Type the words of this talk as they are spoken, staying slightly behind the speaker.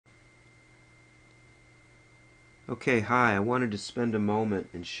Okay, hi. I wanted to spend a moment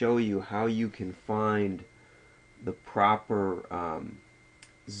and show you how you can find the proper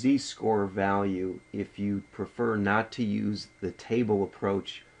z-score value if you prefer not to use the table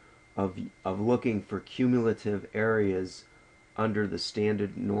approach of looking for cumulative areas under the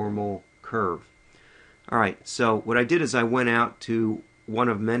standard normal curve. Alright, so what I did is I went out to one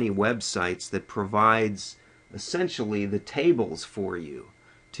of many websites that provides essentially the tables for you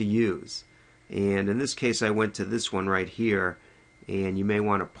to use. And in this case, I went to this one right here, and you may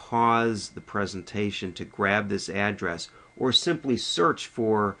want to pause the presentation to grab this address, or simply search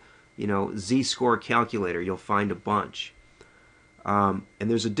for, z-score calculator. You'll find a bunch. And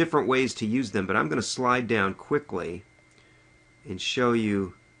there's different ways to use them, but I'm going to slide down quickly and show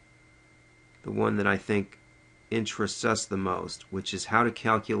you the one that I think interests us the most, which is how to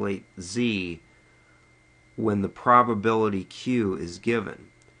calculate z when the probability q is given.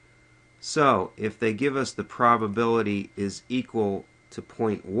 So if they give us the probability is equal to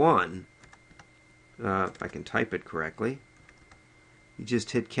 0.1, if I can type it correctly, you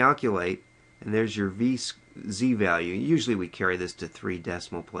just hit calculate, and there's your z value. Usually we carry this to 3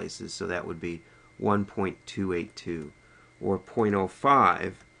 decimal places, so that would be 1.282, or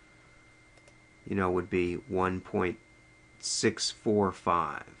 0.05, would be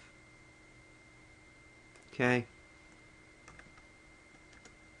 1.645. Okay?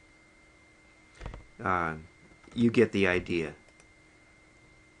 You get the idea.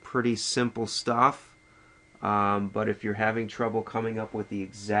 Pretty simple stuff, but if you're having trouble coming up with the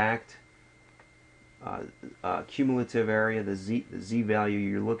exact cumulative area, the z value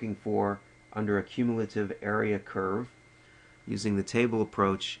you're looking for under a cumulative area curve, using the table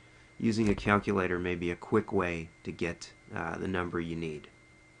approach, using a calculator may be a quick way to get the number you need.